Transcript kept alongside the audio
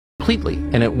completely.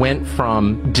 And it went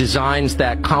from designs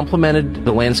that complemented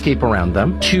the landscape around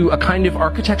them to a kind of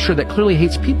architecture that clearly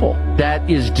hates people, that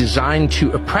is designed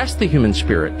to oppress the human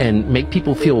spirit and make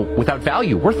people feel without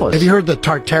value, worthless. Have you heard the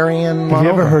Tartarian model? Have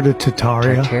you ever heard of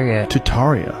Tartaria?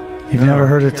 Tartaria. You've never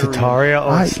heard of Tartaria?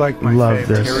 Oh, it's like my love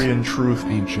favorite. this. Tartarian truth,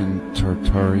 ancient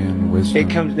Tartarian wisdom. It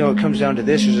comes down to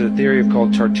this. There's a theory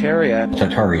called Tartaria.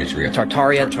 Tartaria is real.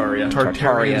 Tartarian,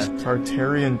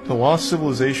 the lost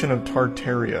civilization of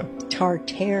Tartaria.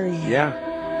 Tartaria. Yeah.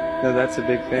 No, that's a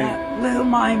big thing. That blew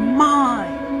my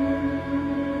mind.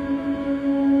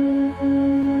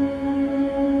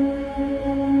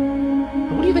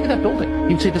 What do you think of that building?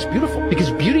 You'd say that's beautiful,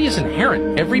 because beauty is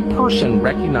inherent. Every person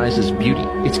recognizes beauty.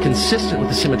 It's consistent with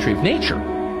the symmetry of nature.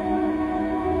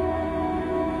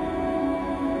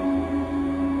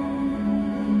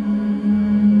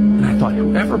 And I thought,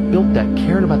 whoever built that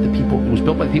cared about the people. It was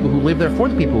built by the people who live there for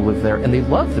the people who live there, and they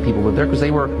loved the people who lived there because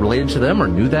they were related to them or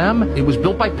knew them. It was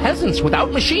built by peasants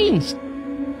without machines.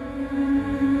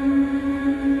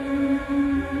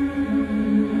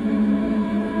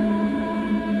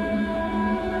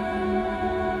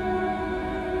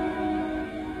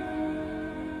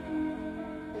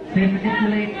 They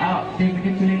manipulate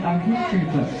our history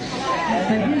books. The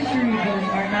history books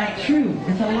are not true.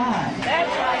 It's a lie.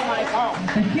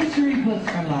 The history books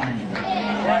are lying.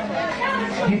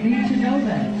 You need to know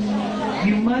that.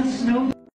 You must know that.